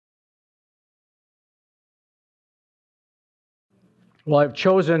Well, I've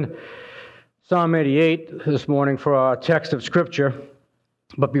chosen Psalm 88 this morning for our text of Scripture.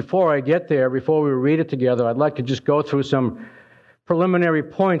 But before I get there, before we read it together, I'd like to just go through some preliminary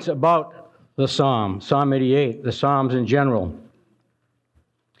points about the Psalm 88, the Psalms in general.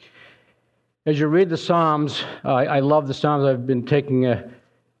 As you read the Psalms, I love the Psalms. I've been taking an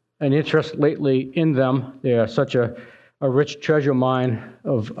interest lately in them. They are such a rich treasure mine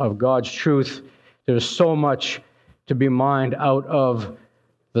of God's truth. There's so much to be mined out of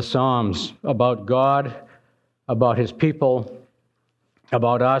the Psalms about God, about His people,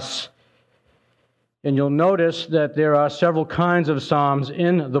 about us. And you'll notice that there are several kinds of Psalms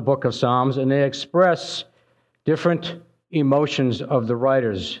in the book of Psalms, and they express different emotions of the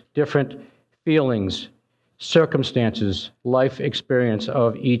writers, different feelings, circumstances, life experience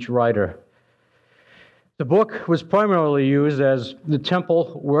of each writer. The book was primarily used as the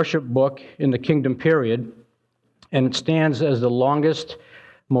temple worship book in the kingdom period, and it stands as the longest,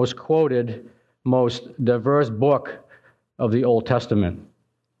 most quoted, most diverse book of the Old Testament.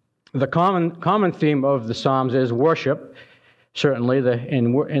 The common theme of the Psalms is worship. Certainly,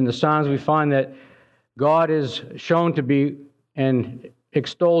 in the Psalms we find that God is shown to be and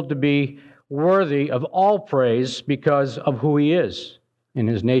extolled to be worthy of all praise because of who He is in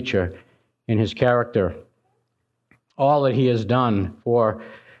His nature, in His character, all that He has done for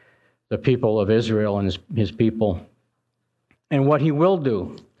the people of Israel and His people, and what He will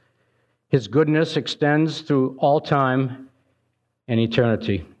do. His goodness extends through all time and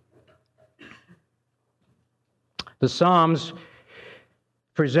eternity. The Psalms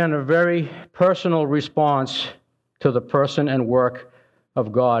present a very personal response to the person and work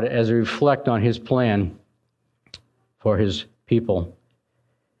of God as they reflect on His plan for His people.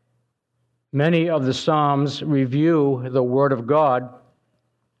 Many of the Psalms review the Word of God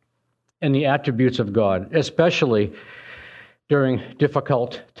and the attributes of God, especially during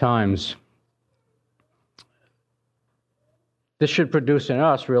difficult times. This should produce in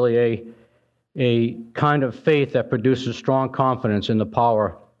us really a kind of faith that produces strong confidence in the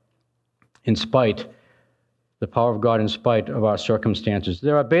power of God in spite of our circumstances.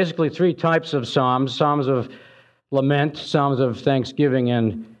 There are basically three types of Psalms: Psalms of lament, Psalms of thanksgiving,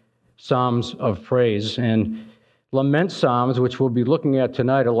 and Psalms of praise. And lament Psalms, which we'll be looking at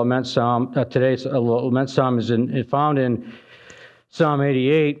tonight, today's lament Psalm is found in Psalm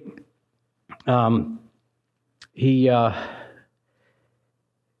 88.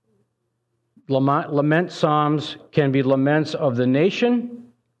 Lament Psalms can be laments of the nation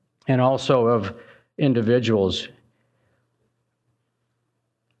and also of individuals.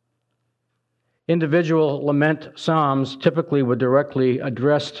 Individual lament Psalms typically were directly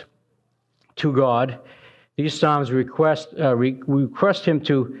addressed to God. These Psalms request Him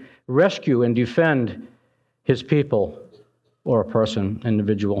to rescue and defend His people or a person,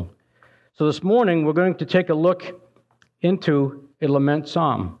 individual. So this morning we're going to take a look into a lament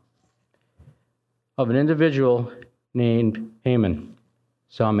psalm of an individual named Heman,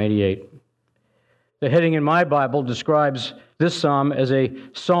 Psalm 88. The heading in my Bible describes this psalm as a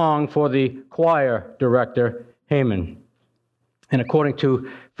song for the choir director, Heman. And according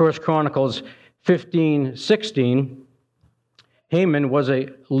to 1 Chronicles 15:16, Heman was a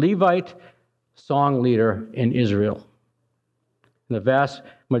Levite song leader in Israel. The vast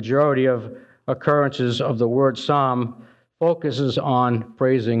majority of occurrences of the word psalm focuses on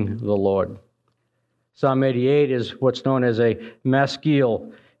praising the Lord. Psalm 88 is what's known as a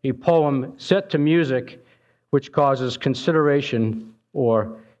maskil, a poem set to music which causes consideration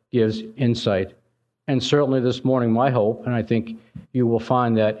or gives insight. And certainly this morning, my hope, and I think you will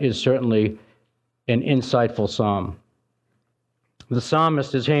find that, is certainly an insightful psalm. The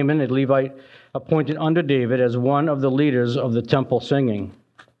psalmist is Heman, a Levite appointed under David as one of the leaders of the temple singing.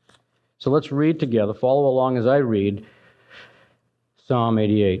 So let's read together. Follow along as I read Psalm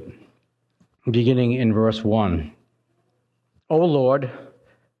 88, beginning in verse 1. O Lord,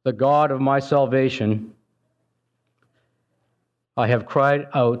 the God of my salvation, I have cried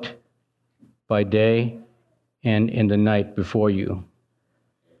out by day and in the night before you.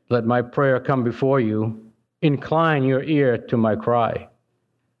 Let my prayer come before you. Incline your ear to my cry.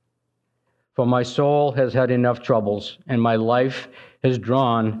 For my soul has had enough troubles, and my life has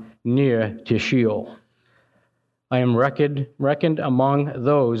drawn near to Sheol. I am reckoned among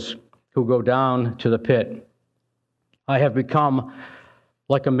those who go down to the pit. I have become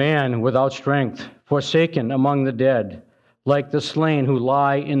like a man without strength, forsaken among the dead, like the slain who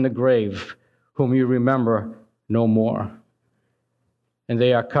lie in the grave, whom you remember no more. And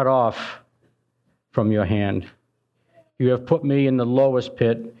they are cut off from your hand. You have put me in the lowest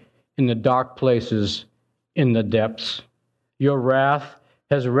pit, in the dark places, in the depths. Your wrath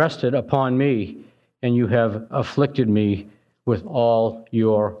has rested upon me, and you have afflicted me with all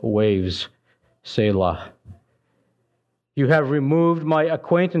your waves. Selah. You have removed my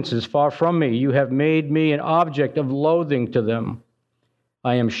acquaintances far from me. You have made me an object of loathing to them.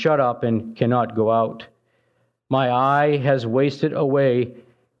 I am shut up and cannot go out. My eye has wasted away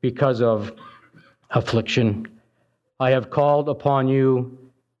because of affliction. I have called upon you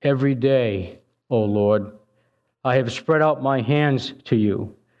every day, O Lord. I have spread out my hands to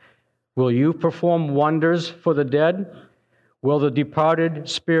you. Will you perform wonders for the dead? Will the departed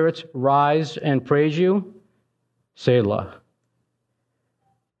spirits rise and praise you? Selah.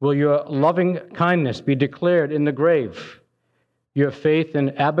 Will your loving kindness be declared in the grave? Your faith in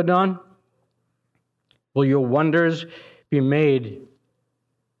Abaddon? Will your wonders be made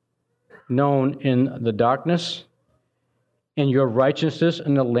known in the darkness? And your righteousness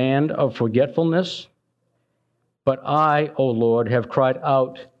in the land of forgetfulness? But I, O Lord, have cried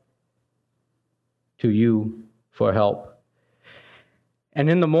out to you for help. And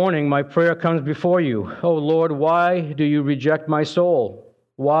in the morning my prayer comes before you. O Lord, why do you reject my soul?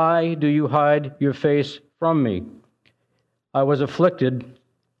 Why do you hide your face from me? I was afflicted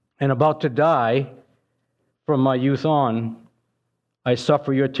and about to die from my youth on. I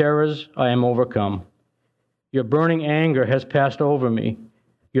suffer your terrors, I am overcome. Your burning anger has passed over me.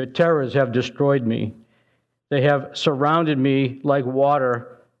 Your terrors have destroyed me. They have surrounded me like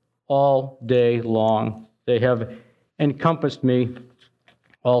water all day long. They have encompassed me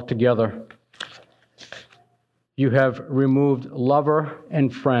altogether. You have removed lover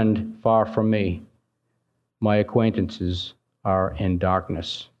and friend far from me. My acquaintances are in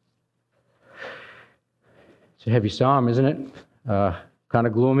darkness. It's a heavy psalm, isn't it? Kind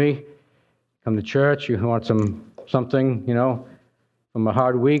of gloomy. Come to church, you want something, from a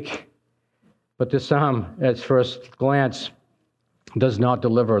hard week. But this psalm, at first glance, does not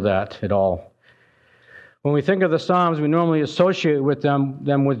deliver that at all. When we think of the Psalms, we normally associate with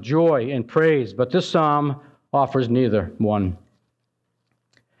them with joy and praise, but this psalm offers neither one.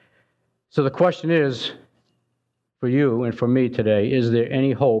 So the question is, for you and for me today, is there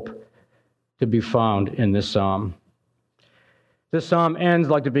any hope to be found in this psalm? This psalm ends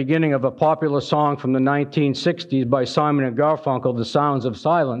like the beginning of a popular song from the 1960s by Simon & Garfunkel, The Sounds of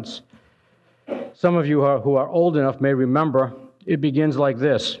Silence. Some of you who are old enough may remember it begins like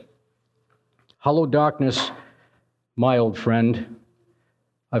this. Hello, darkness, my old friend.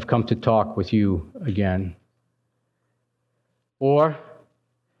 I've come to talk with you again. Or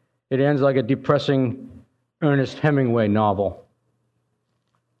it ends like a depressing Ernest Hemingway novel.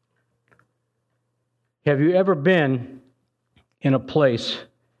 Have you ever been in a place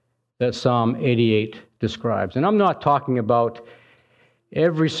that Psalm 88 describes? And I'm not talking about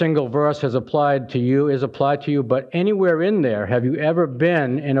every single verse is applied to you, but anywhere in there, have you ever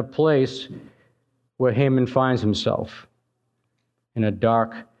been in a place where Haman finds himself? In a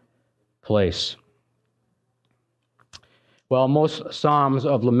dark place. Well, most Psalms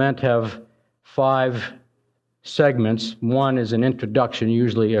of lament have 5 segments. One is an introduction,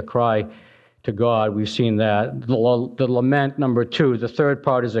 usually a cry to God. We've seen that. The lament, number 2. The third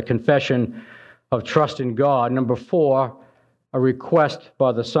part is a confession of trust in God. Number 4, a request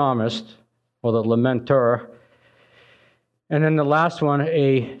by the psalmist or the lamenter. And then the last one,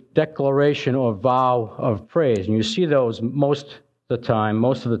 a declaration or vow of praise. And you see those most of the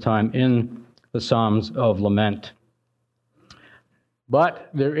time in the Psalms of lament. But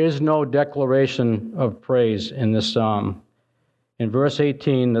there is no declaration of praise in this psalm. In verse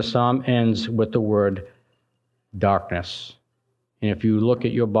 18, the psalm ends with the word darkness. And if you look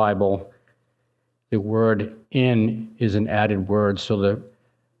at your Bible, the word in is an added word, so the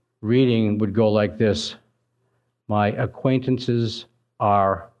reading would go like this. My acquaintances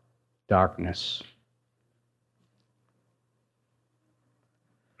are darkness.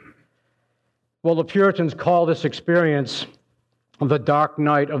 Well, the Puritans call this experience the dark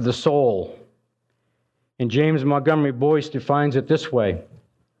night of the soul. And James Montgomery Boyce defines it this way,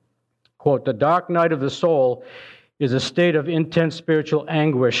 quote, the dark night of the soul is a state of intense spiritual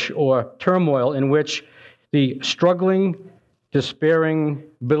anguish or turmoil in which the struggling, despairing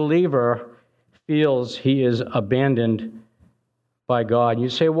believer feels he is abandoned by God. And you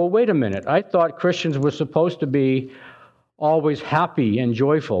say, well, wait a minute. I thought Christians were supposed to be always happy and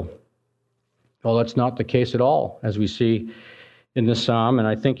joyful. Well, that's not the case at all, as we see in the psalm, and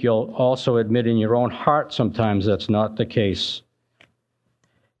I think you'll also admit in your own heart sometimes that's not the case.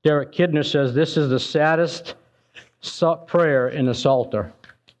 Derek Kidner says this is the saddest prayer in the Psalter.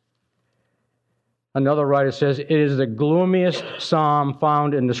 Another writer says it is the gloomiest psalm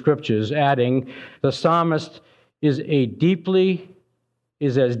found in the Scriptures, adding, the psalmist is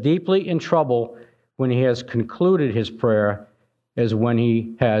as deeply in trouble when he has concluded his prayer as when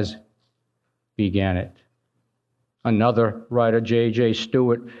he has began it. Another writer, J.J.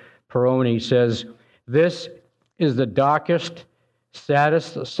 Stewart Peroni, says, "This is the darkest,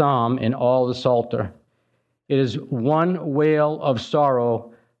 saddest psalm in all the Psalter. It is one wail of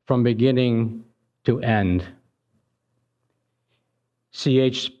sorrow from beginning to end."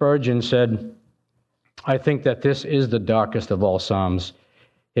 C.H. Spurgeon said, "I think that this is the darkest of all psalms.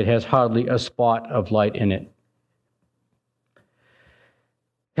 It has hardly a spot of light in it."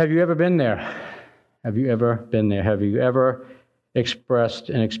 Have you ever been there? Have you ever been there? Have you ever expressed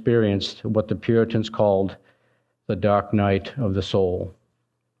and experienced what the Puritans called the dark night of the soul?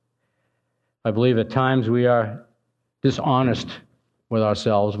 I believe at times we are dishonest with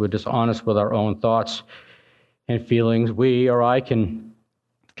ourselves. We're dishonest with our own thoughts and feelings. We or I can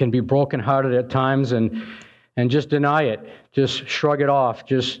be brokenhearted at times and just deny it, just shrug it off,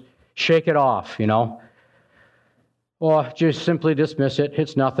 just shake it off, or just simply dismiss it.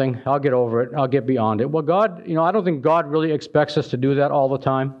 It's nothing. I'll get over it. I'll get beyond it. Well, God, I don't think God really expects us to do that all the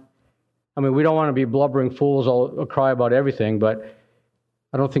time. I mean, we don't want to be blubbering fools or cry about everything, but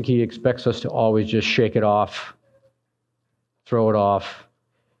I don't think He expects us to always just shake it off, throw it off.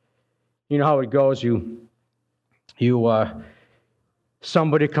 You know how it goes.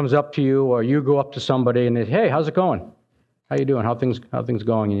 Somebody comes up to you, or you go up to somebody and they say, "Hey, how's it going? How you doing? How things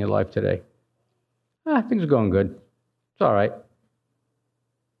going in your life today?" Things are going good. It's all right.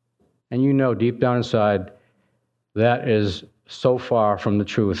 And you know deep down inside, that is so far from the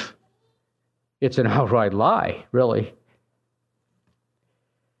truth. It's an outright lie, really.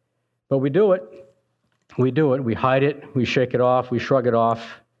 But we do it. We do it. We hide it. We shake it off. We shrug it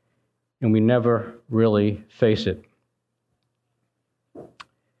off. And we never really face it.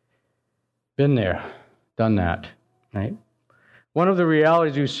 Been there, done that, right? One of the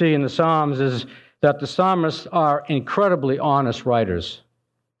realities you see in the Psalms is that the psalmists are incredibly honest writers.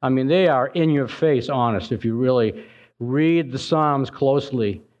 I mean, they are in-your-face honest if you really read the Psalms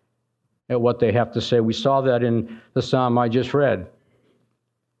closely at what they have to say. We saw that in the Psalm I just read.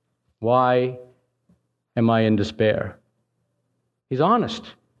 Why am I in despair? He's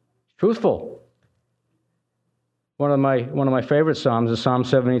honest, truthful. One of my favorite Psalms is Psalm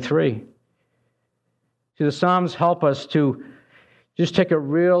 73. See, the Psalms help us to just take a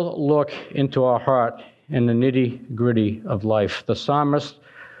real look into our heart and the nitty-gritty of life. The psalmists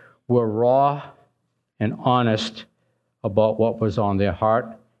were raw and honest about what was on their heart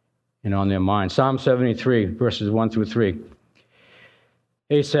and on their mind. Psalm 73, verses 1 through 3.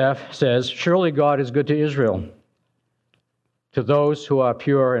 Asaph says, "Surely God is good to Israel, to those who are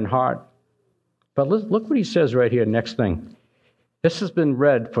pure in heart." But look what he says right here, next thing. This has been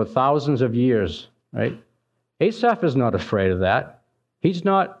read for thousands of years, right? Asaph is not afraid of that. He's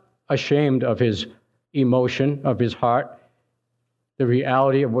not ashamed of his emotion, of his heart, the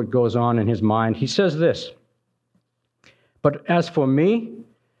reality of what goes on in his mind. He says this, "But as for me,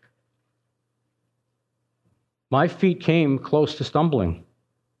 my feet came close to stumbling.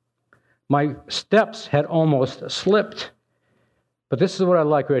 My steps had almost slipped." But this is what I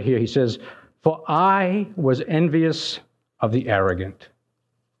like right here. He says, "For I was envious of the arrogant."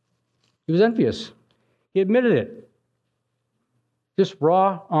 He was envious. He admitted it. Just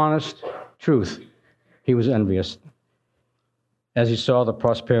raw, honest truth. He was envious as he saw the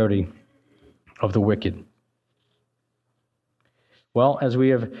prosperity of the wicked. Well, as we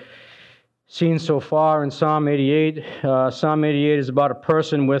have seen so far in Psalm 88, Psalm 88 is about a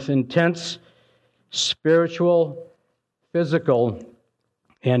person with intense spiritual, physical,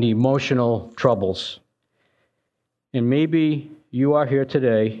 and emotional troubles. And maybe you are here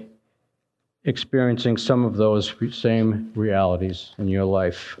today experiencing some of those same realities in your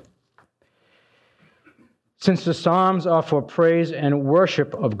life. Since the Psalms are for praise and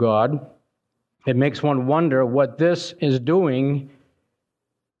worship of God, it makes one wonder what this is doing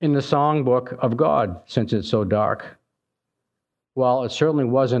in the songbook of God, since it's so dark. Well, it certainly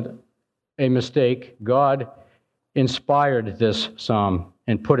wasn't a mistake. God inspired this psalm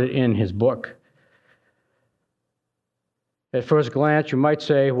and put it in His book. At first glance, you might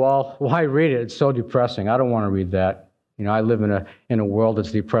say, "Well, why read it? It's so depressing. I don't want to read that. I live in a world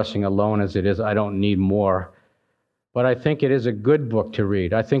that's depressing alone as it is. I don't need more." But I think it is a good book to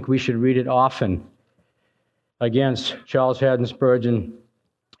read. I think we should read it often. Again, Charles Haddon Spurgeon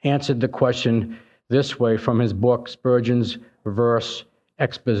answered the question this way from his book, Spurgeon's Verse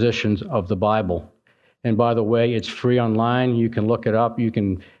Expositions of the Bible. And by the way, it's free online. You can look it up. You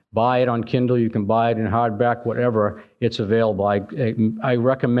can buy it on Kindle. You can buy it in hardback, whatever. It's available. I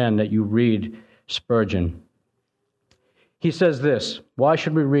recommend that you read Spurgeon. he says this. Why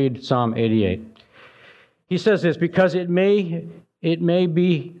should we read Psalm 88? He says this, because it may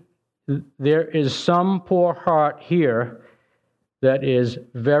be there is some poor heart here that is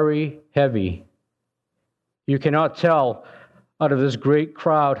very heavy. You cannot tell out of this great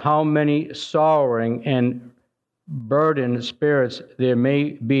crowd how many sorrowing and burdened spirits there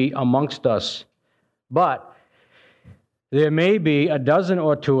may be amongst us. But there may be a dozen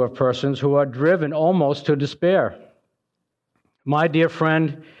or two of persons who are driven almost to despair. My dear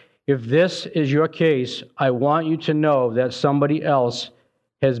friend, if this is your case, I want you to know that somebody else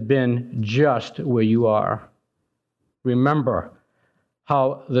has been just where you are. Remember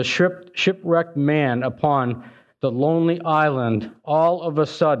how the shipwrecked man upon the lonely island all of a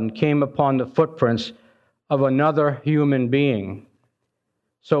sudden came upon the footprints of another human being.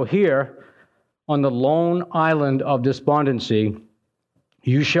 So here, on the lone island of despondency,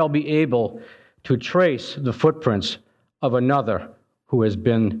 you shall be able to trace the footprints of another who has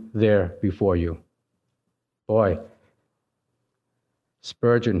been there before you. Boy,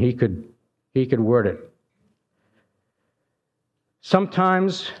 Spurgeon, he could word it.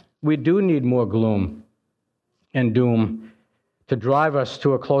 Sometimes we do need more gloom and doom to drive us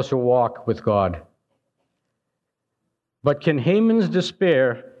to a closer walk with God. But can Haman's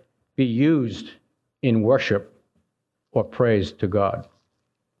despair be used in worship or praise to God?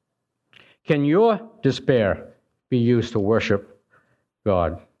 Can your despair be used to worship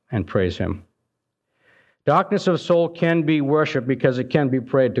God and praise Him? Darkness of soul can be worshiped because it can be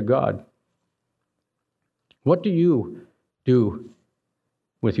prayed to God. What do you do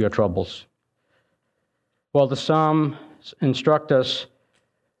with your troubles? Well, the Psalms instruct us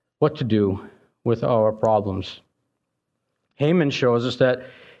what to do with our problems. Haman shows us that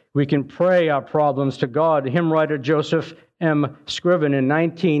we can pray our problems to God. Hymn writer Joseph M. Scriven in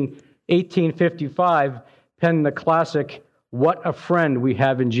 1855 penned the classic, "What a Friend We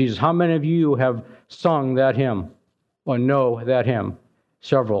Have in Jesus." How many of you have sung that hymn or know that hymn?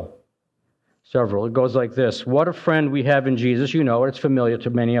 Several. It goes like this. What a friend we have in Jesus. You know it. It's familiar to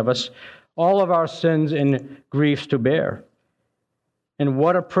many of us. All of our sins and griefs to bear. And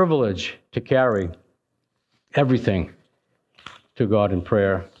what a privilege to carry everything to God in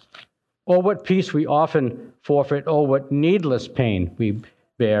prayer. Oh, what peace we often forfeit. Oh, what needless pain we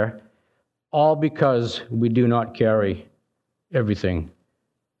bear. All because we do not carry everything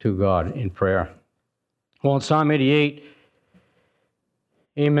to God in prayer. Well, in Psalm 88,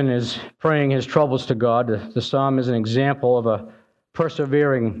 Haman is praying his troubles to God. The psalm is an example of a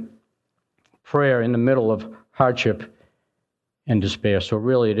persevering prayer in the middle of hardship and despair. So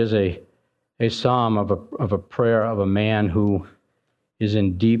really it is a psalm of a prayer of a man who is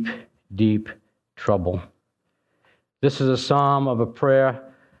in deep, deep trouble. This is a psalm of a prayer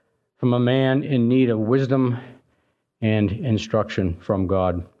from a man in need of wisdom and instruction from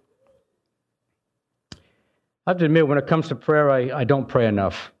God. I have to admit, when it comes to prayer, I don't pray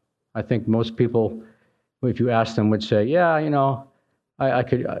enough. I think most people, if you ask them, would say, yeah, I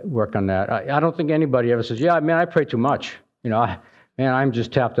could work on that. I don't think anybody ever says, yeah, man, I pray too much. I'm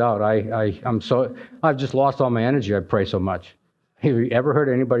just tapped out. I've just lost all my energy. I pray so much. Have you ever heard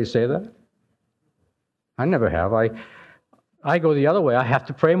anybody say that? I never have. I go the other way. I have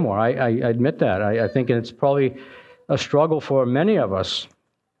to pray more. I admit that. I think it's probably a struggle for many of us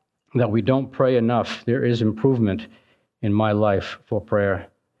that we don't pray enough. There is improvement in my life for prayer.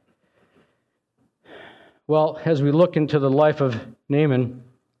 Well, as we look into the life of Naaman,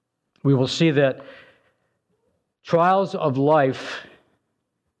 we will see that trials of life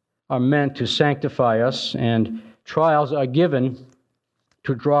are meant to sanctify us, and trials are given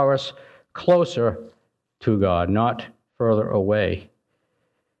to draw us closer to God, not further away.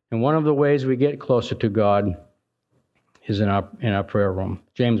 And one of the ways we get closer to God is in our prayer room.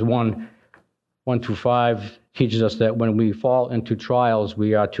 James 1:1-5 teaches us that when we fall into trials,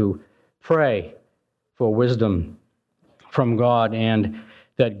 we are to pray for wisdom from God, and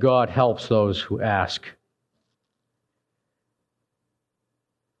that God helps those who ask.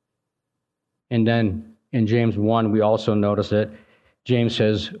 And then in James 1, we also notice that James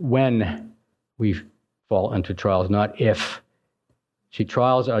says when we fall into trials, not if. See,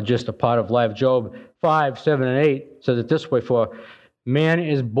 trials are just a part of life. Job 5:7-8 says it this way, for man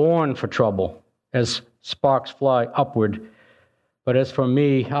is born for trouble, as sparks fly upward. But as for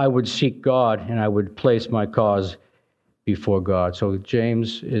me, I would seek God, and I would place my cause before God. So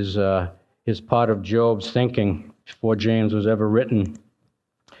James is part of Job's thinking before James was ever written.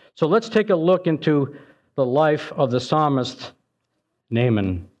 So let's take a look into the life of the psalmist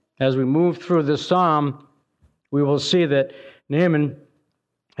Naaman. As we move through this psalm, we will see that Naaman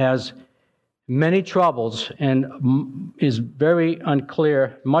has many troubles and is very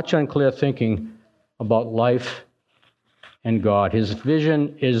unclear, much unclear thinking about life and God. His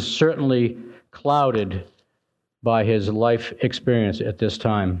vision is certainly clouded by his life experience at this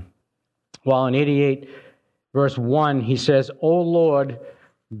time. While in 88, verse 1, he says, O Lord,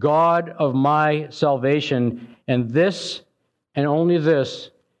 God of my salvation, and this and only this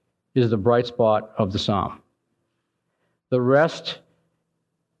is the bright spot of the psalm. The rest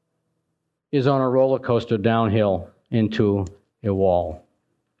is on a roller coaster downhill into a wall.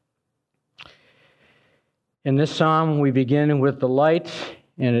 In this psalm, we begin with the light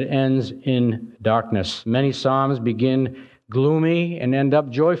and it ends in darkness. Many psalms begin gloomy and end up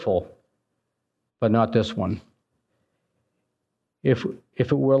joyful, but not this one. If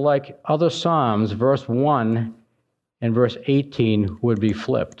it were like other psalms, verse 1 and verse 18 would be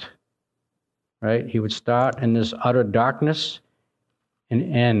flipped, right? He would start in this utter darkness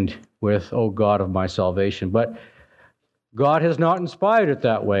and end with, O God of my salvation. But God has not inspired it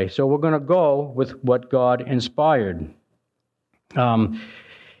that way, so we're going to go with what God inspired.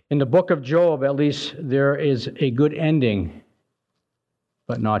 In the book of Job, at least, there is a good ending,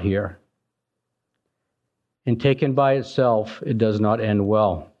 but not here. And taken by itself, it does not end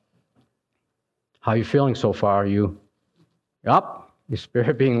well. How are you feeling so far? Are you up? Your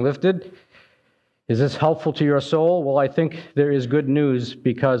spirit being lifted? Is this helpful to your soul? Well, I think there is good news,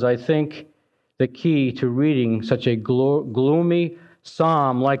 because I think the key to reading such a gloomy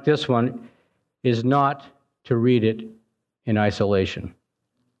psalm like this one is not to read it in isolation.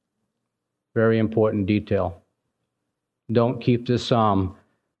 Very important detail. Don't keep this psalm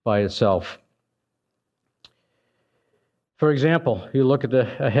by itself. For example, you look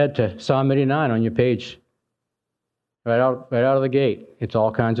ahead to Psalm 89 on your page. Right out of the gate, it's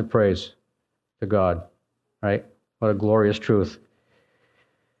all kinds of praise to God, right? What a glorious truth.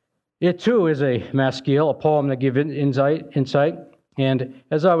 It too is a maskil, a poem that gives insight. And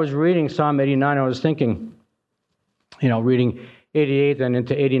as I was reading Psalm 89, I was thinking, reading 88 and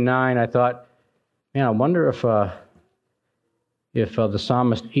into 89, I thought, man, I wonder if the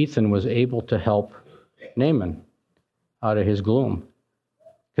psalmist Ethan was able to help Naaman out of his gloom,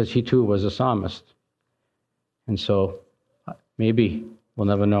 because he too was a psalmist. And so maybe we'll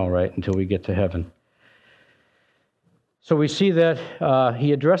never know, right, until we get to heaven. So we see that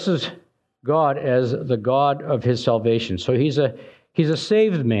he addresses God as the God of his salvation. So he's a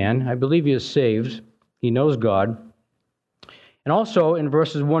saved man. I believe he is saved. He knows God. And also in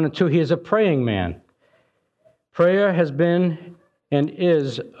verses 1 and 2, he is a praying man. Prayer has been and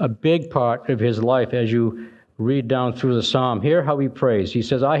is a big part of his life as you read down through the psalm. Hear how he prays. He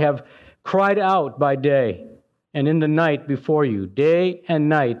says, I have cried out by day and in the night before you, day and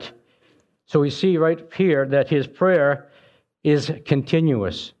night. So we see right here that his prayer is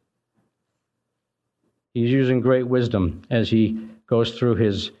continuous. He's using great wisdom as he goes through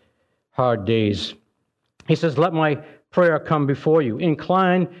his hard days. He says, let my prayer come before you.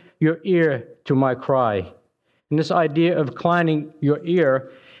 Incline your ear to my cry. And this idea of inclining your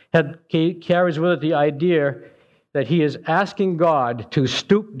ear carries with it the idea that he is asking God to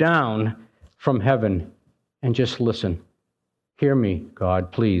stoop down from heaven and just listen. Hear me,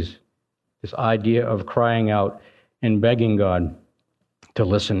 God, please. This idea of crying out and begging God to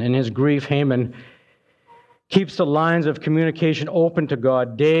listen. In his grief, Haman keeps the lines of communication open to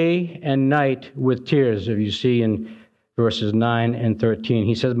God day and night with tears, as you see in verses 9 and 13.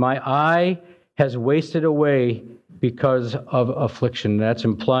 He says, my eye has wasted away because of affliction. That's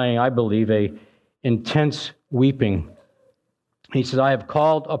implying, I believe, a intense weeping. He says, I have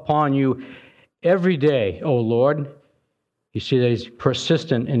called upon you every day, O Lord. You see that he's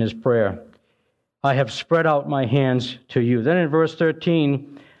persistent in his prayer. I have spread out my hands to you. Then in verse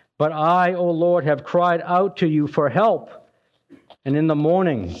 13, but I, O Lord, have cried out to you for help. And in the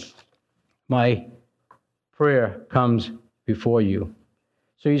morning, my prayer comes before you.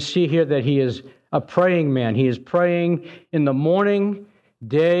 So you see here that he is a praying man. He is praying in the morning,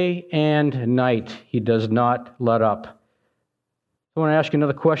 day, and night. He does not let up. I want to ask you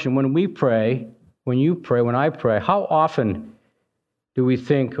another question. When we pray, when you pray, when I pray, how often do we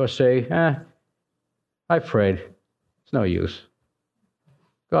think or say, I prayed. It's no use.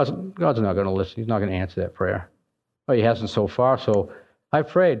 God's not going to listen. He's not going to answer that prayer. Well, he hasn't so far, so I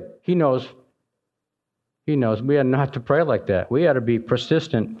prayed. He knows. He knows. We are not to pray like that. We are to be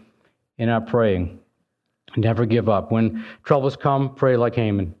persistent in our praying. Never give up. When troubles come, pray like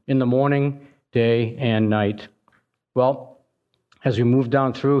Haman. In the morning, day, and night. Well, as we move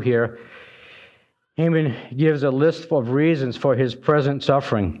down through here, Haman gives a list of reasons for his present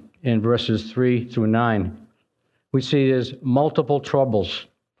suffering in verses 3 through 9. We see there's multiple troubles.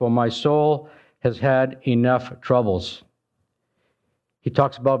 For my soul has had enough troubles. He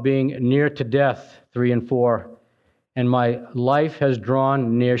talks about being near to death, 3 and 4. And my life has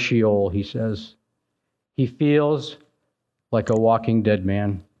drawn near Sheol, he says. He feels like a walking dead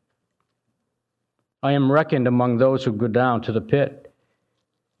man. I am reckoned among those who go down to the pit.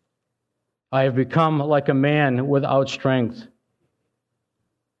 I have become like a man without strength.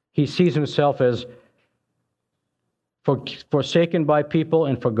 He sees himself as forsaken by people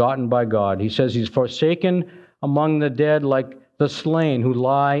and forgotten by God. He says he's forsaken among the dead like the slain who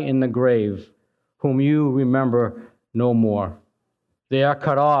lie in the grave, whom you remember no more. They are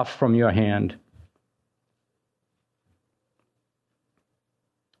cut off from your hand.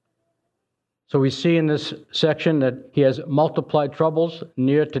 So we see in this section that he has multiplied troubles,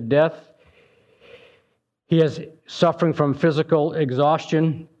 near to death. He is suffering from physical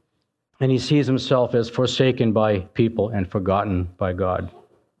exhaustion, and he sees himself as forsaken by people and forgotten by God.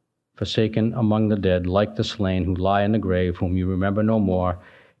 Forsaken among the dead, like the slain who lie in the grave, whom you remember no more,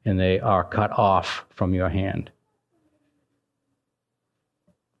 and they are cut off from your hand.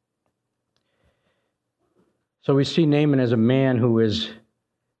 So we see Naaman as a man who is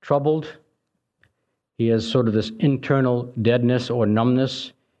troubled. He has sort of this internal deadness or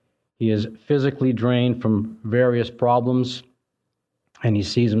numbness. He is physically drained from various problems, and he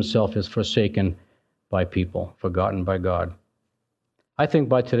sees himself as forsaken by people, forgotten by God. I think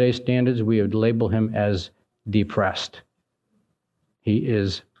by today's standards, we would label him as depressed. He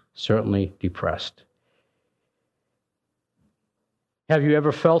is certainly depressed. Have you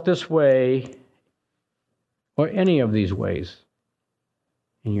ever felt this way, or any of these ways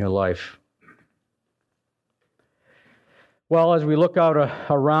in your life? Well, as we look out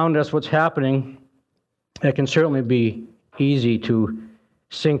around us, what's happening, it can certainly be easy to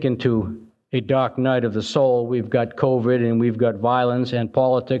sink into a dark night of the soul. We've got COVID, and we've got violence and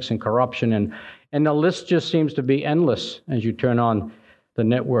politics and corruption, and the list just seems to be endless as you turn on the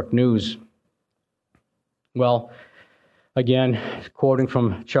network news. Well, again, quoting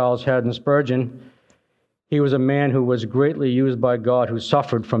from Charles Haddon Spurgeon, he was a man who was greatly used by God, who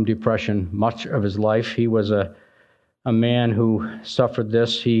suffered from depression much of his life. He was a man who suffered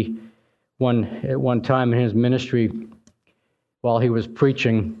this. At one time in his ministry, while he was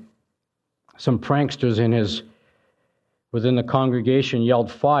preaching, some pranksters within the congregation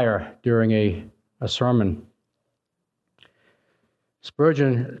yelled fire during a sermon.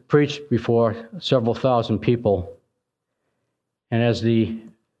 Spurgeon preached before several thousand people, and as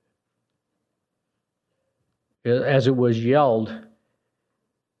it was yelled,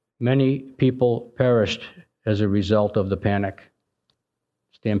 many people perished as a result of the panic,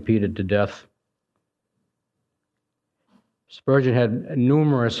 stampeded to death. Spurgeon had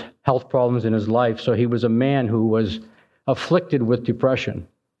numerous health problems in his life, so he was a man who was afflicted with depression.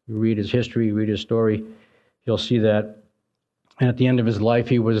 You read his history, you read his story, you'll see that. And at the end of his life,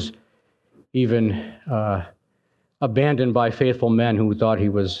 he was even abandoned by faithful men who thought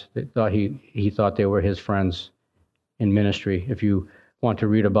he thought they were his friends in ministry. If you want to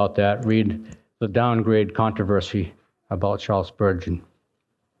read about that, read the Downgrade Controversy about Charles Spurgeon.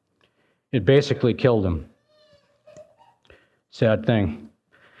 It basically killed him. Sad thing.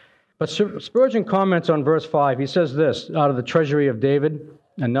 But Spurgeon comments on verse 5. He says this, out of the Treasury of David,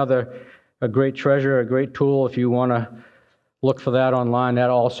 a great treasure, a great tool. If you want to look for that online, that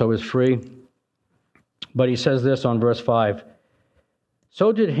also is free. But he says this on verse 5.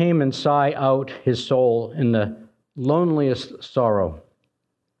 So did Haman sigh out his soul in the loneliest sorrow,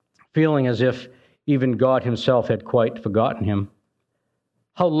 feeling as if even God himself had quite forgotten him.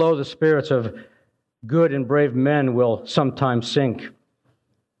 How low the spirits of good and brave men will sometimes sink.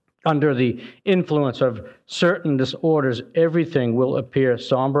 Under the influence of certain disorders, everything will appear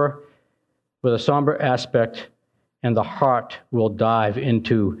somber, with a somber aspect, and the heart will dive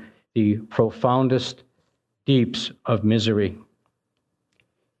into the profoundest deeps of misery.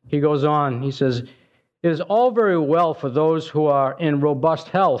 He goes on, he says, it is all very well for those who are in robust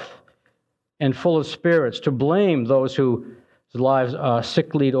health and full of spirits to blame those whose lives are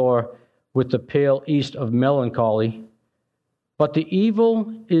sicklied or with the pale east of melancholy. But the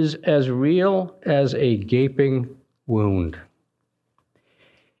evil is as real as a gaping wound,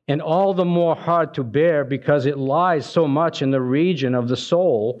 and all the more hard to bear because it lies so much in the region of the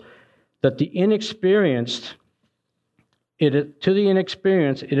soul that to the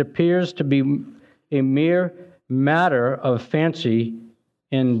inexperienced, it appears to be a mere matter of fancy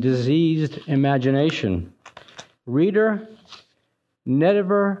and diseased imagination. Reader,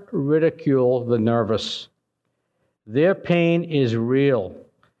 never ridicule the nervous. Their pain is real.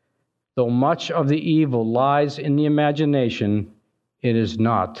 Though much of the evil lies in the imagination, it is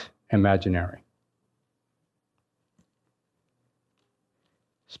not imaginary.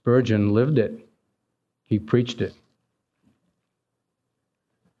 Spurgeon lived it. He preached it.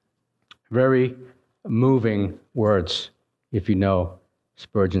 Very moving words, if you know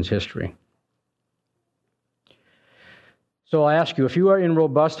Spurgeon's history. So I ask you, if you are in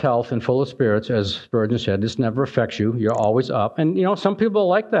robust health and full of spirits, as Spurgeon said, this never affects you. You're always up. And, some people are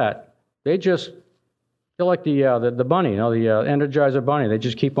like that. They're like the bunny, the Energizer bunny. They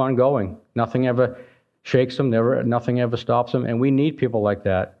just keep on going. Nothing ever shakes them. Nothing ever stops them. And we need people like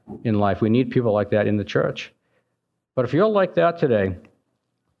that in life. We need people like that in the church. But if you're like that today,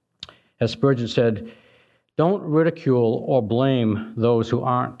 as Spurgeon said, don't ridicule or blame those who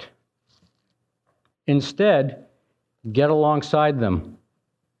aren't. Instead, get alongside them,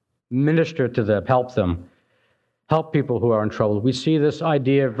 minister to them, help them, help people who are in trouble. We see this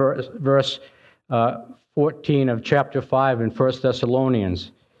idea, verse 14 of chapter 5 in 1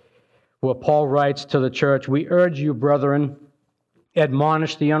 Thessalonians, where Paul writes to the church, "We urge you, brethren,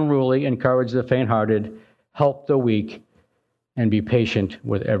 admonish the unruly, encourage the faint-hearted, help the weak, and be patient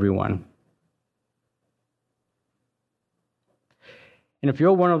with everyone." And if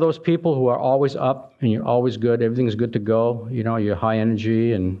you're one of those people who are always up and you're always good, everything's good to go, you're high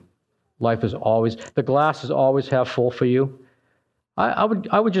energy and life is always, the glass is always half full for you, I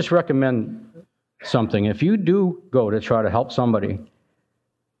would just recommend something. If you do go to try to help somebody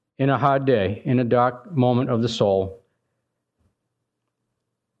in a hard day, in a dark moment of the soul,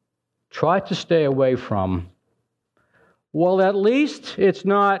 try to stay away from, well, at least it's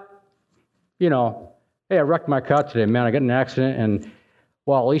not, hey, I wrecked my car today, man, I got in an accident, and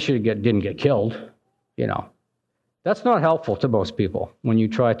well, at least you didn't get killed, That's not helpful to most people when you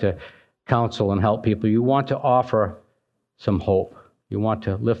try to counsel and help people. You want to offer some hope. You want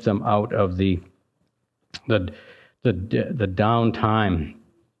to lift them out of the down time.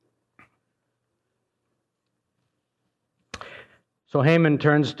 So Haman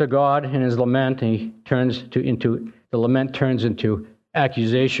turns to God in his lament, and the lament turns into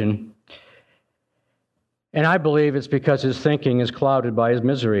accusation. And I believe it's because his thinking is clouded by his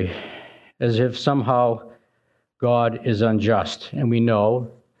misery, as if somehow God is unjust. And we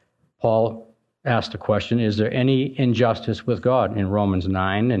know, Paul asked the question, is there any injustice with God in Romans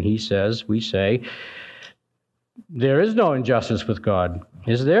 9? And we say, there is no injustice with God.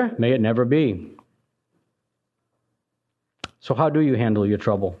 Is there? May it never be. So how do you handle your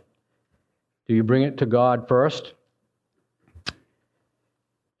trouble? Do you bring it to God first?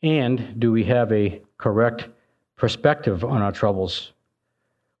 And do we have a correct perspective on our troubles?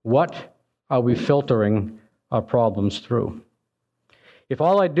 What are we filtering our problems through? If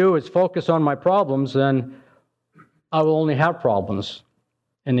all I do is focus on my problems, then I will only have problems,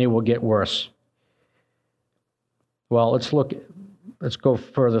 and they will get worse. Well, let's go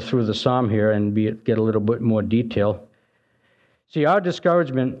further through the psalm here and get a little bit more detail. See, our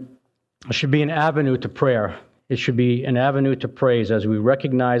discouragement should be an avenue to prayer. It should be an avenue to praise as we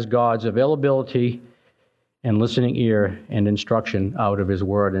recognize God's availability and listening ear and instruction out of his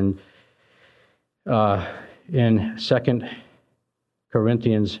word. And in 2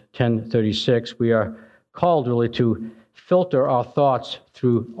 Corinthians 10:36, we are called really to filter our thoughts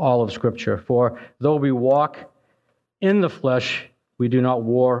through all of Scripture. For though we walk in the flesh, we do not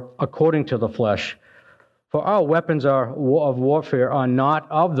war according to the flesh. For our weapons of warfare are not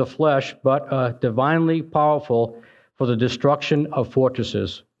of the flesh, but divinely powerful for the destruction of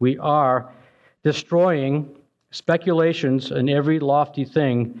fortresses. We are destroying speculations and every lofty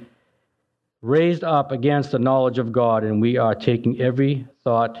thing raised up against the knowledge of God, and we are taking every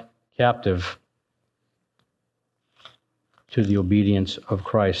thought captive to the obedience of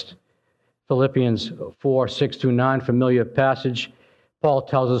Christ. Philippians 4:6-9, familiar passage. Paul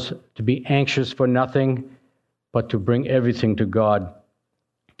tells us to be anxious for nothing, but to bring everything to God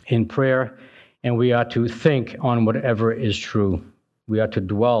in prayer, and we are to think on whatever is true. We are to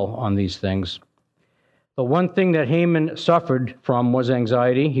dwell on these things. The one thing that Haman suffered from was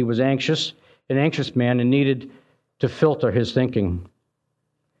anxiety. He was anxious, an anxious man, and needed to filter his thinking.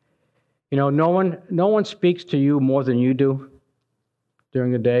 No one speaks to you more than you do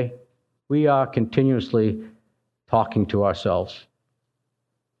during the day. We are continuously talking to ourselves.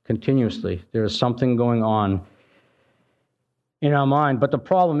 Continuously. There is something going on in our mind. But the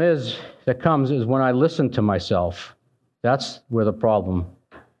problem is when I listen to myself. That's where the problem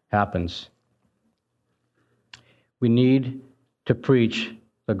happens. We need to preach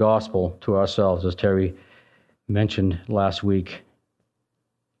the gospel to ourselves, as Terry mentioned last week.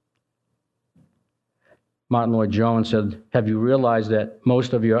 Martin Lloyd-Jones said, "Have you realized that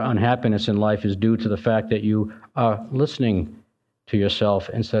most of your unhappiness in life is due to the fact that you are listening to yourself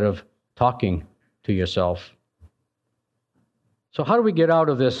instead of talking to yourself?" So how do we get out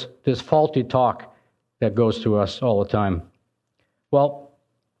of this faulty talk that goes through us all the time? Well,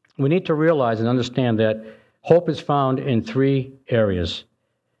 we need to realize and understand that hope is found in three areas.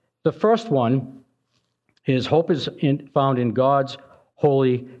 The first one is hope is found in God's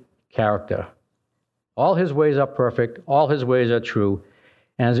holy character. All his ways are perfect. All his ways are true.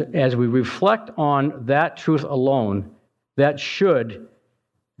 And as we reflect on that truth alone, that should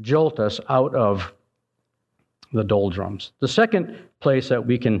jolt us out of the doldrums. The second place that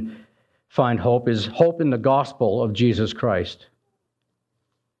we can find hope is hope in the gospel of Jesus Christ.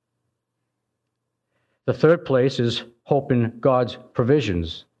 The third place is hope in God's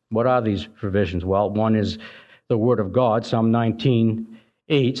provisions. What are these provisions? Well, one is the Word of God. Psalm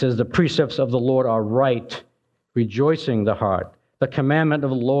 19:8 says, "The precepts of the Lord are right, rejoicing the heart. The commandment of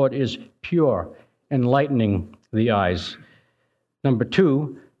the Lord is pure, enlightening the eyes." Number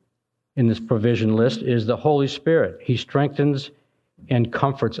two in this provision list is the Holy Spirit. He strengthens and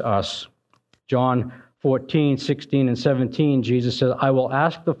comforts us. John 14:16 and 17, Jesus says, "I will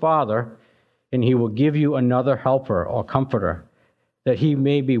ask the Father, and he will give you another helper or comforter, that he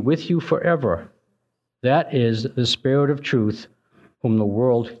may be with you forever. That is the Spirit of truth, whom the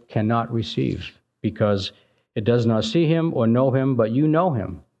world cannot receive, because it does not see him or know him, but you know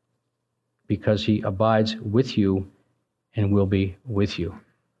him, because he abides with you and will be with you."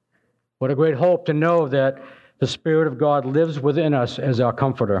 What a great hope to know that the Spirit of God lives within us as our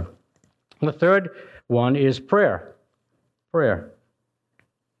comforter. The third one is prayer. Prayer.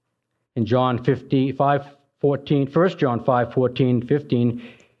 In John 5:14, 1 John 5:14, 15,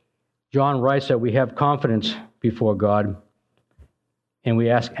 John writes that we have confidence before God, and we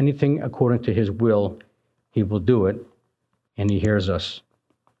ask anything according to his will, he will do it, and he hears us.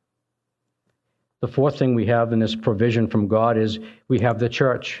 The fourth thing we have in this provision from God is we have the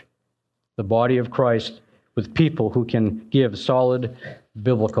church, the body of Christ, with people who can give solid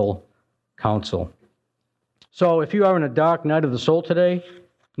biblical counsel. So if you are in a dark night of the soul today,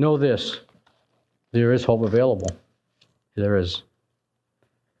 know this: there is hope available. There is.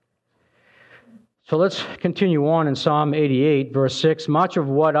 So let's continue on in Psalm 88, verse 6. Much of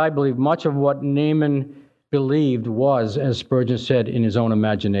what Naaman believed was, as Spurgeon said, in his own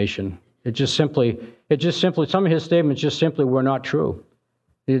imagination. It just simply, some of his statements just simply were not true.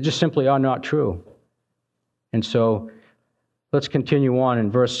 They just simply are not true. And so let's continue on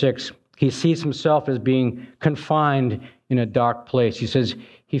in verse 6. He sees himself as being confined in a dark place. He says,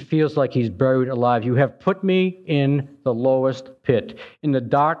 he feels like he's buried alive. "You have put me in the lowest pit, in the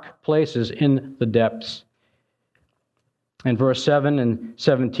dark places, in the depths." In verse 7 and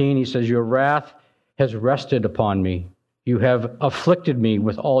 17, he says, "Your wrath has rested upon me. You have afflicted me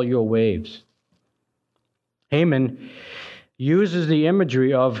with all your waves." Haman uses the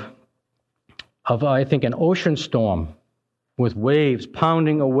imagery of I think, an ocean storm with waves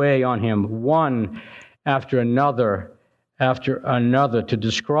pounding away on him, one after another, to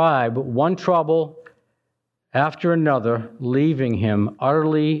describe one trouble after another, leaving him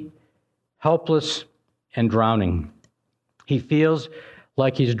utterly helpless and drowning. He feels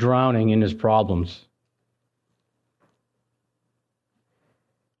like he's drowning in his problems.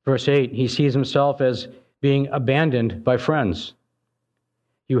 Verse 8, he sees himself as being abandoned by friends.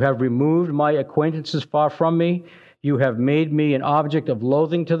 "You have removed my acquaintances far from me. You have made me an object of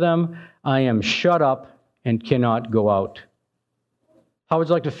loathing to them. I am shut up and cannot go out." How would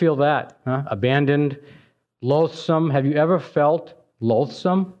you like to feel that? Huh? Abandoned, loathsome. Have you ever felt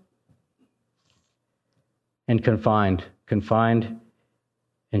loathsome? And confined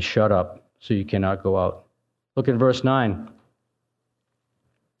and shut up so you cannot go out. Look at verse 9.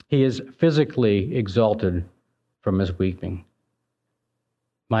 He is physically exalted from his weeping.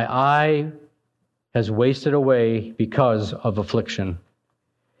 "My eye has wasted away because of affliction."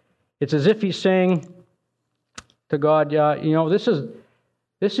 It's as if he's saying to God, "Yeah, this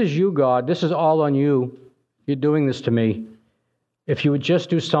is you, God. This is all on you. You're doing this to me. If you would just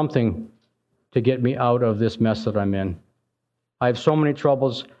do something to get me out of this mess that I'm in. I have so many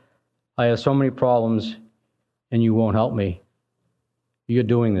troubles. I have so many problems, and you won't help me. You're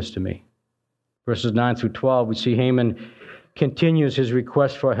doing this to me." Verses 9 through 12, we see Haman continues his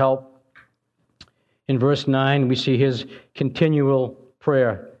request for help. In verse 9, we see his continual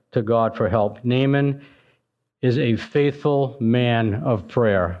prayer to God for help. Naaman is a faithful man of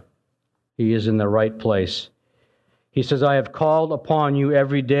prayer. He is in the right place. He says, "I have called upon you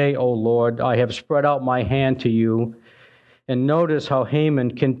every day, O Lord. I have spread out my hand to you." And notice how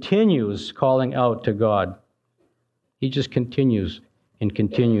Haman continues calling out to God. He just continues and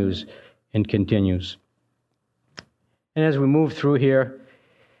continues and continues. And as we move through here,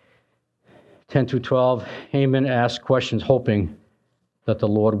 10 through 12, Haman asks questions, hoping that the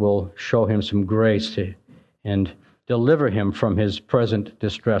Lord will show him some grace and deliver him from his present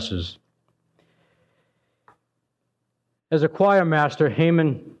distresses. As a choir master,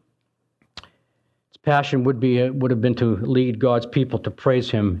 Haman's passion would have been to lead God's people to praise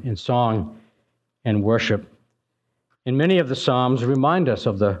him in song and worship. And many of the Psalms remind us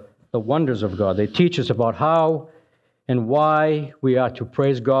of the wonders of God. They teach us about how and why we are to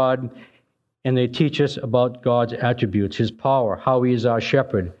praise God, and they teach us about God's attributes, his power, how he is our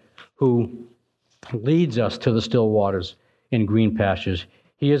shepherd who leads us to the still waters in green pastures.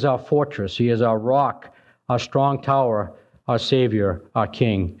 He is our fortress. He is our rock, our strong tower, our Savior, our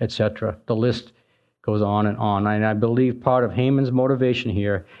King, etc. The list goes on. And I believe part of Haman's motivation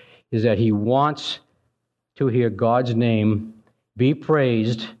here is that he wants to hear God's name be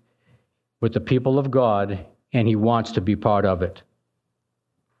praised with the people of God, and he wants to be part of it.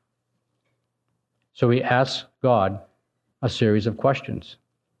 So he asks God a series of questions.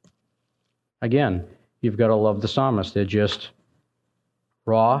 Again, you've got to love the psalmists. They're just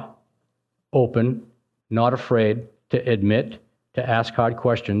raw, open, not afraid to admit, to ask hard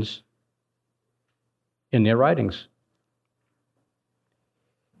questions in their writings.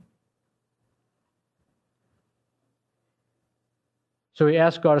 So he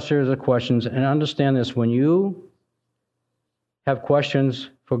asked God a series of questions, and understand this: when you have questions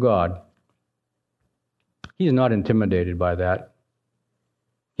for God, he's not intimidated by that.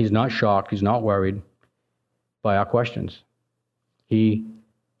 He's not shocked. He's not worried by our questions. He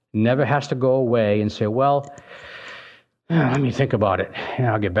never has to go away and say, well, let me think about it, and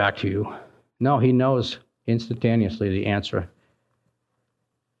I'll get back to you. No, he knows instantaneously the answer.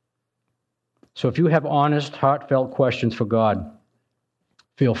 So if you have honest, heartfelt questions for God,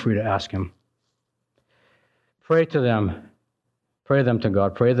 feel free to ask him. Pray to them. Pray them to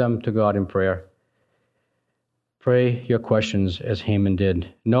God. Pray them to God in prayer. Pray your questions as Haman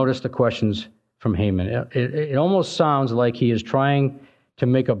did. Notice the questions from Haman. It almost sounds like he is trying to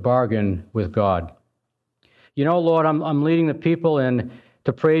make a bargain with God. You know, Lord, I'm leading the people in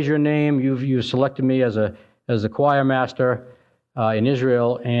to praise your name. You've selected me as a choir master in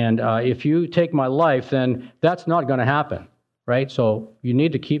Israel, and if you take my life, then that's not going to happen, right? So you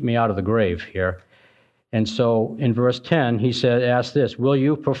need to keep me out of the grave here. And so in verse 10, he said, ask this: will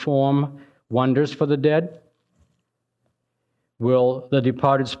you perform wonders for the dead? Will the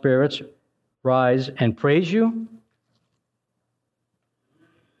departed spirits rise and praise you?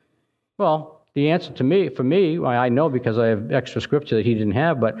 Well, the answer for me, I know because I have extra scripture that he didn't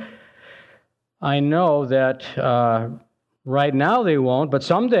have, but I know that right now they won't, but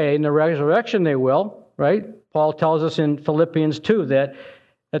someday in the resurrection they will, right? Paul tells us in Philippians 2 that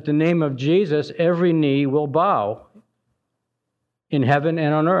at the name of Jesus, every knee will bow in heaven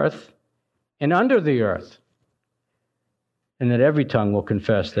and on earth and under the earth, and that every tongue will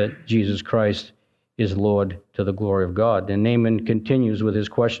confess that Jesus Christ is Lord to the glory of God. And Naaman continues with his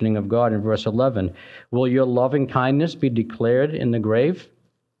questioning of God in verse 11. Will your loving kindness be declared in the grave?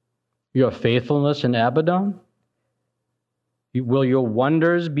 Your faithfulness in Abaddon? Will your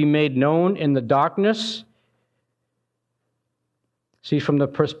wonders be made known in the darkness? See, from the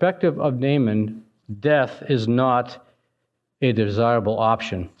perspective of Naaman, death is not a desirable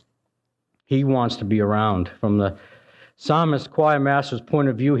option. He wants to be around. From the psalmist choir master's point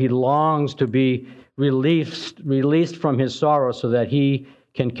of view, he longs to be released from his sorrow so that he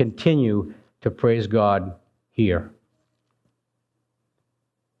can continue to praise God here.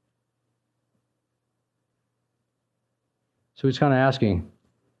 So he's kind of asking,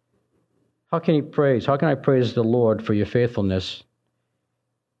 how can I praise the Lord for your faithfulness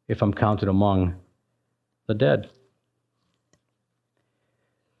if I'm counted among the dead?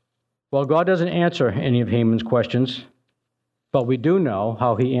 Well, God doesn't answer any of Haman's questions, but we do know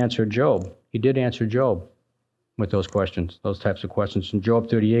how he answered Job. He did answer Job with those questions, those types of questions. In Job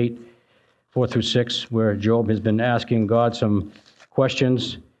 38, 4 through 6, where Job has been asking God some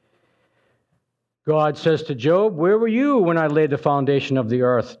questions, God says to Job, where were you when I laid the foundation of the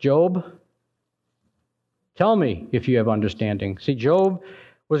earth? Job, tell me if you have understanding. See, Job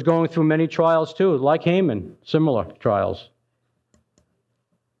was going through many trials too, like Haman, similar trials.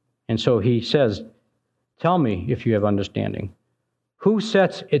 And so he says, tell me if you have understanding. Who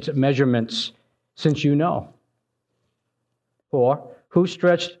sets its measurements, since you know? Or who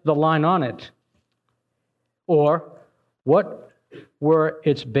stretched the line on it? Or what were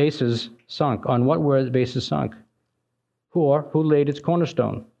its bases sunk? On what were its bases sunk? Or who laid its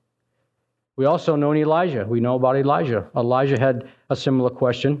cornerstone? We also know Elijah. We know about Elijah. Elijah had a similar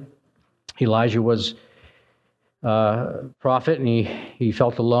question. Elijah was a prophet, and he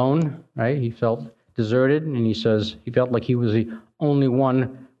felt alone, right? He felt deserted, and he says he felt like he was the only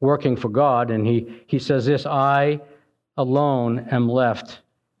one working for God, and he says this, I alone am left,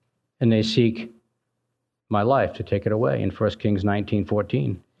 and they seek my life to take it away, in 1 Kings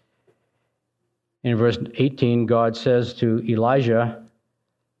 19:14. In verse 18, God says to Elijah,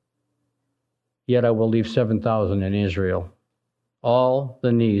 yet I will leave 7,000 in Israel, all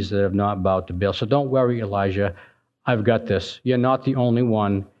the knees that have not bowed to Baal. So don't worry, Elijah, I've got this. You're not the only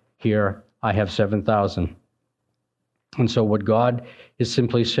one here. I have 7,000. And so what God is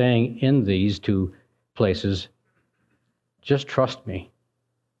simply saying in these two places, just trust me.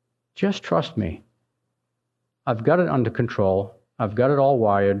 Just trust me. I've got it under control. I've got it all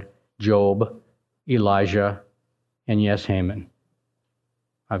wired. Job, Elijah, and yes, Haman.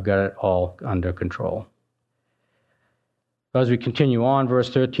 I've got it all under control. As we continue on, verse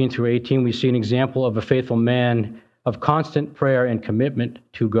 13 through 18, we see an example of a faithful man of constant prayer and commitment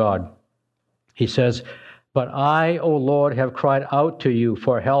to God. He says, but I, O Lord, have cried out to you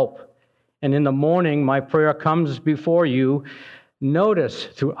for help, and in the morning my prayer comes before you. Notice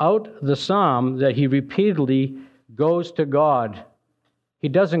throughout the psalm that he repeatedly goes to God. He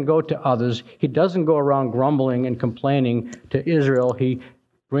doesn't go to others. He doesn't go around grumbling and complaining to Israel. He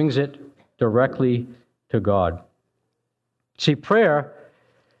brings it directly to God. See, prayer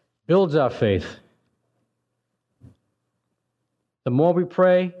builds our faith. The more we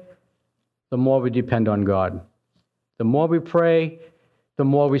pray, the more we depend on God. The more we pray, the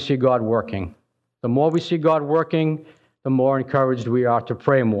more we see God working. The more we see God working, the more encouraged we are to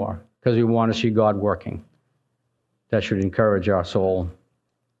pray more, because we want to see God working. That should encourage our soul.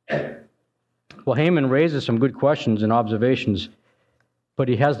 Well, Haman raises some good questions and observations, but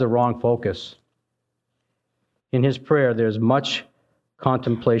he has the wrong focus. In his prayer, there's much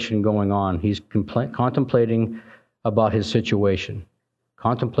contemplation going on. He's contemplating about his situation,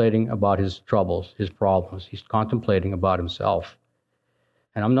 contemplating about his troubles, his problems. He's contemplating about himself.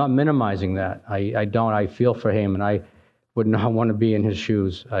 And I'm not minimizing that. I feel for him, and I would not want to be in his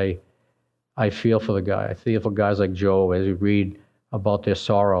shoes. I feel for the guy. I feel for guys like Job as we read about their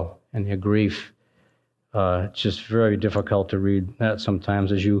sorrow and their grief. It's just very difficult to read that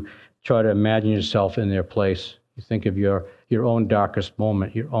sometimes as you try to imagine yourself in their place. You think of your own darkest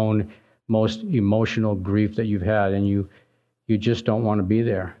moment, your own most emotional grief that you've had, and you just don't want to be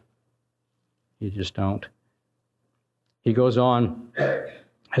there. You just don't. He goes on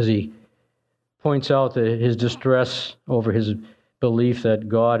as he points out his distress over his belief that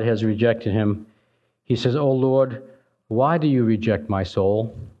God has rejected him. He says, "O Lord, why do you reject my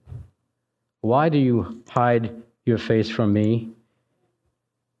soul? Why do you hide your face from me?"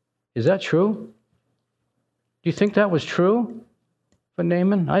 Is that true? Do you think that was true for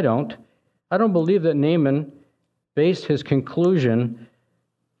Naaman? I don't. I don't believe that Naaman based his conclusion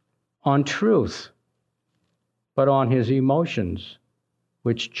on truth, but on his emotions,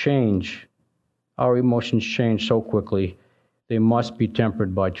 which change. Our emotions change so quickly, they must be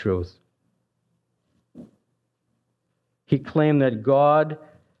tempered by truth. He claimed that God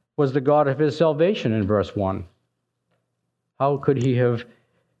was the God of his salvation in verse 1. How could he have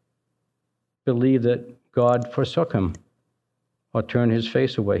believed that God forsook him or turned his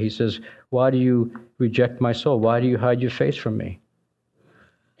face away? He says, "Why do you reject my soul? Why do you hide your face from me?"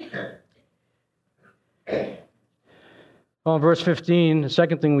 Well, in verse 15, the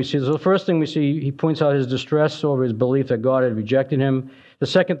second thing we see, so the first thing we see, he points out his distress over his belief that God had rejected him. The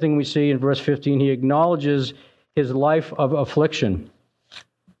second thing we see in verse 15, he acknowledges his life of affliction.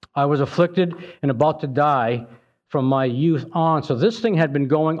 "I was afflicted and about to die from my youth on." So this thing had been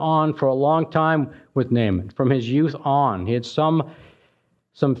going on for a long time with Naaman, from his youth on. He had some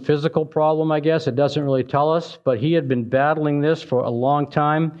physical problem, I guess. It doesn't really tell us, but he had been battling this for a long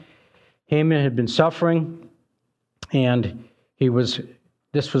time. Haman had been suffering, and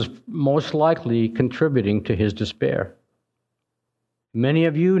this was most likely contributing to his despair. Many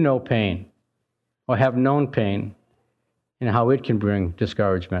of you know pain, or have known pain, and how it can bring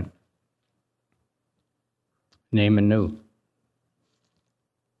discouragement. Naaman knew.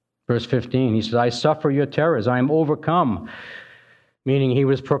 Verse 15, he says, "I suffer your terrors. I am overcome," meaning he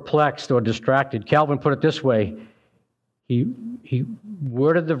was perplexed or distracted. Calvin put it this way. He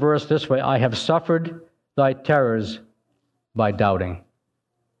worded the verse this way: "I have suffered thy terrors by doubting."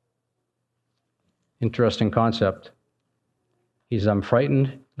 Interesting concept. He says, "I'm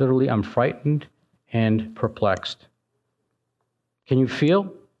frightened." Literally, I'm frightened and perplexed. Can you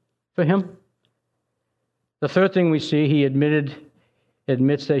feel for him? The third thing we see, he admits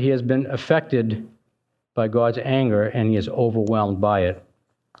that he has been affected by God's anger, and he is overwhelmed by it.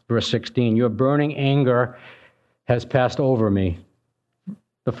 Verse 16, "Your burning anger has passed over me."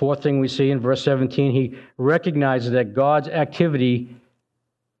 The fourth thing we see in verse 17, he recognizes that God's activity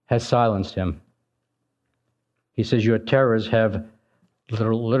has silenced him. He says, your terrors have,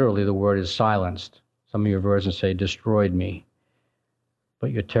 literally the word is silenced. Some of your versions say destroyed me.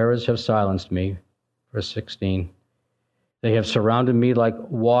 But your terrors have silenced me. Verse 16. They have surrounded me like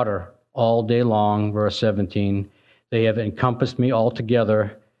water all day long. Verse 17. They have encompassed me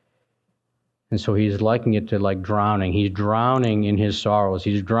altogether. And so he's likening it to like drowning. He's drowning in his sorrows.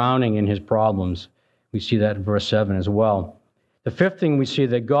 He's drowning in his problems. We see that in verse 7 as well. The fifth thing we see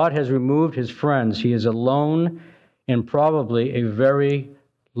that God has removed his friends. He is alone and probably a very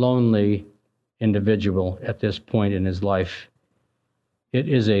lonely individual at this point in his life. It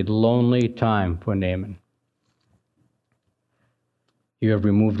is a lonely time for Naaman. You have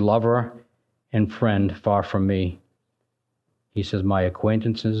removed lover and friend far from me. He says, my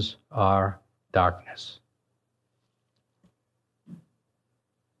acquaintances are darkness.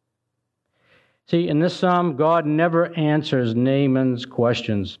 See, in this psalm, God never answers Naaman's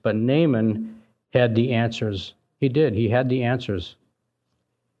questions, but Naaman had the answers. He did. He had the answers.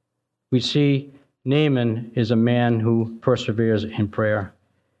 We see Naaman is a man who perseveres in prayer.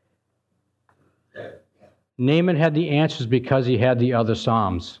 Naaman had the answers because he had the other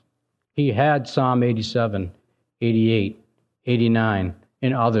psalms. He had Psalm 87, 88, 89,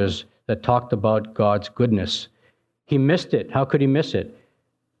 and others that talked about God's goodness. He missed it. How could he miss it?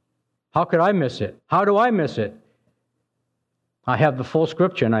 How could I miss it? How do I miss it? I have the full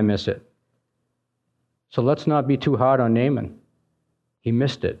scripture and I miss it. So let's not be too hard on Naaman. He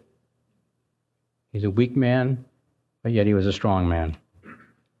missed it. He's a weak man, but yet he was a strong man.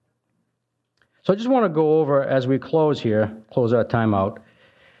 So I just want to go over, as we close our time out.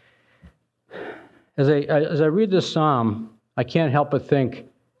 As I read this psalm, I can't help but think,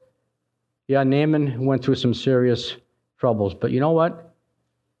 yeah, Naaman went through some serious troubles, but you know what?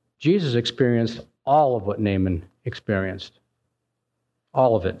 Jesus experienced all of what Naaman experienced.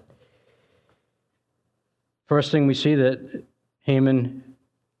 All of it. First thing we see that Haman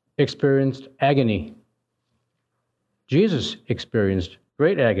experienced agony. Jesus experienced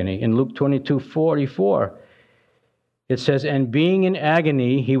great agony. In Luke 22:44, it says, and being in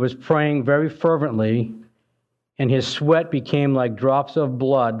agony, he was praying very fervently, and his sweat became like drops of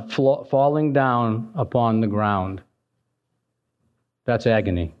blood falling down upon the ground. That's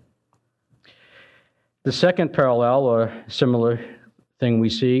agony. The second parallel or similar thing we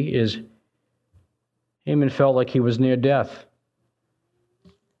see is Haman felt like he was near death.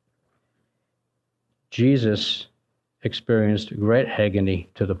 Jesus experienced great agony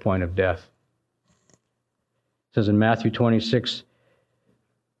to the point of death. It says in Matthew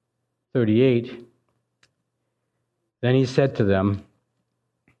 26:38, then he said to them,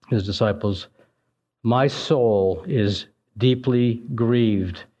 his disciples, my soul is deeply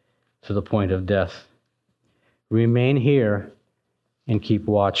grieved to the point of death. Remain here and keep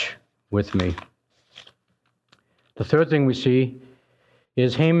watch with me. The third thing we see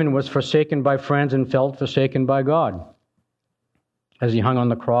is Haman was forsaken by friends and felt forsaken by God. As he hung on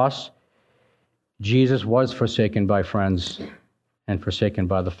the cross, Jesus was forsaken by friends and forsaken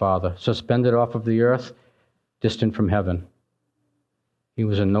by the Father, suspended off of the earth, distant from heaven. He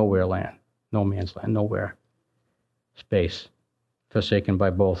was in nowhere land, no man's land, nowhere. Space, forsaken by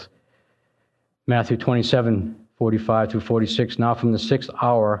both. Matthew 27:45-46, now from the 6th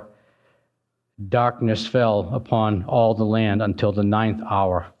hour, darkness fell upon all the land until the 9th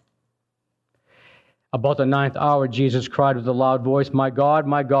hour. About the 9th hour, Jesus cried with a loud voice, my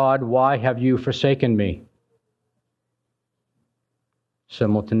God, why have you forsaken me?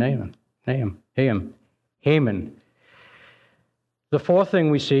 Similar to Haman. The fourth thing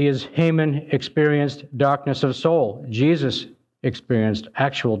we see is Haman experienced darkness of soul. Jesus experienced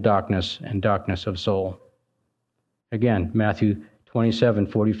actual darkness and darkness of soul. Again, Matthew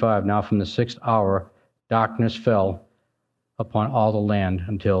 27:45, now from the 6th hour, darkness fell upon all the land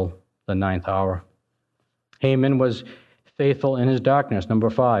until the 9th hour. Haman was faithful in his darkness. Number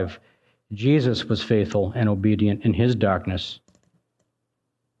 5, Jesus was faithful and obedient in his darkness.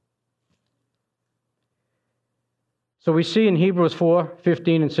 So we see in Hebrews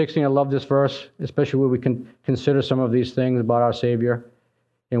 4:15 and 16, I love this verse, especially where we can consider some of these things about our Savior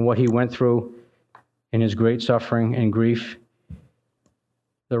and what he went through in his great suffering and grief.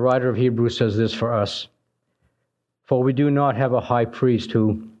 The writer of Hebrews says this for us, for we do not have a high priest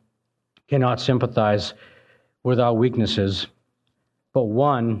who cannot sympathize with our weaknesses, but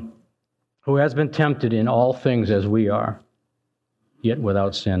one who has been tempted in all things as we are, yet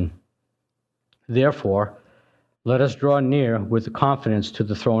without sin. Therefore, let us draw near with confidence to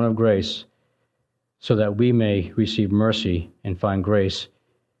the throne of grace, so that we may receive mercy and find grace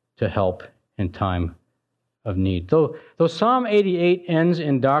to help in time of need. Though Psalm 88 ends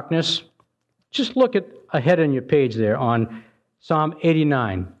in darkness, just look ahead on your page there on Psalm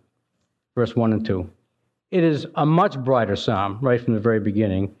 89, verse 1 and 2. It is a much brighter psalm right from the very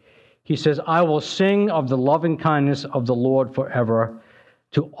beginning. He says, I will sing of the loving kindness of the Lord forever.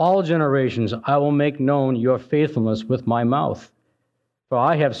 To all generations I will make known your faithfulness with my mouth. For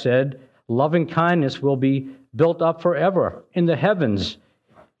I have said, loving kindness will be built up forever. In the heavens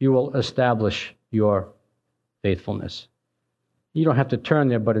you will establish your faithfulness. You don't have to turn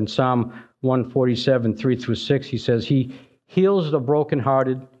there, but in Psalm 147, 3 through 6, he says, he heals the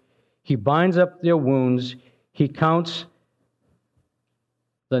brokenhearted. He binds up their wounds. He counts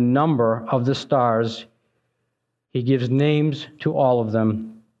the number of the stars. He gives names to all of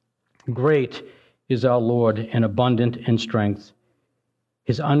them. Great is our Lord and abundant in strength.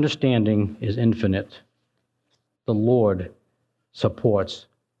 His understanding is infinite. The Lord supports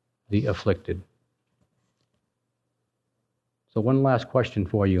the afflicted. So one last question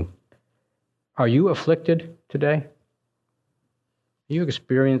for you. Are you afflicted today? Are you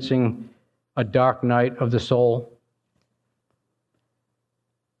experiencing a dark night of the soul?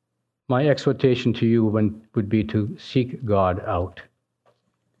 My exhortation to you would be to seek God out.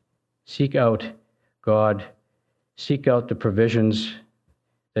 Seek out God. Seek out the provisions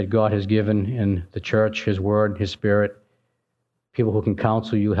that God has given in the church, His Word, His Spirit, people who can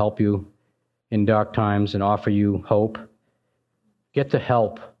counsel you, help you in dark times and offer you hope. Get the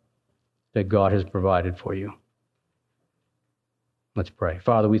help that God has provided for you. Let's pray.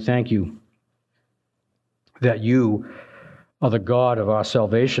 Father, we thank you that you are the God of our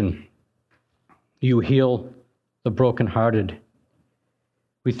salvation. You heal the brokenhearted.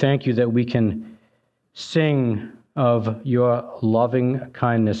 We thank you that we can sing of your loving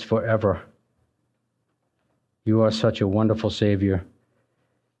kindness forever. You are such a wonderful Savior.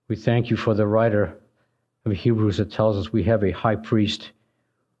 We thank you for the writer of Hebrews that tells us we have a high priest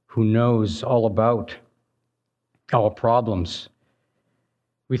who knows all about our problems.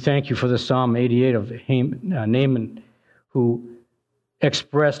 We thank you for the Psalm 88 of Naaman, who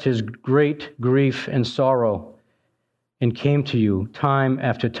expressed his great grief and sorrow and came to you time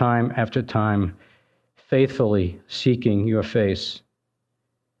after time after time, faithfully seeking your face.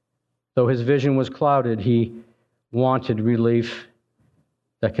 Though his vision was clouded, he wanted relief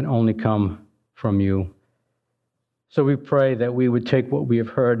that can only come from you. So we pray that we would take what we have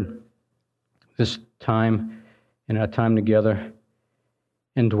heard this time, in our time together,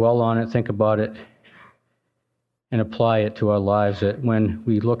 and dwell on it, think about it, and apply it to our lives, that when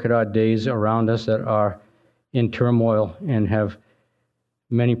we look at our days around us that are in turmoil and have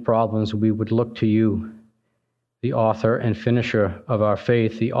many problems, we would look to you, the author and finisher of our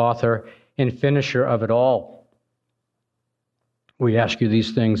faith, the author and finisher of it all. We ask you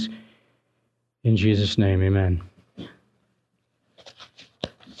these things in Jesus' name, amen.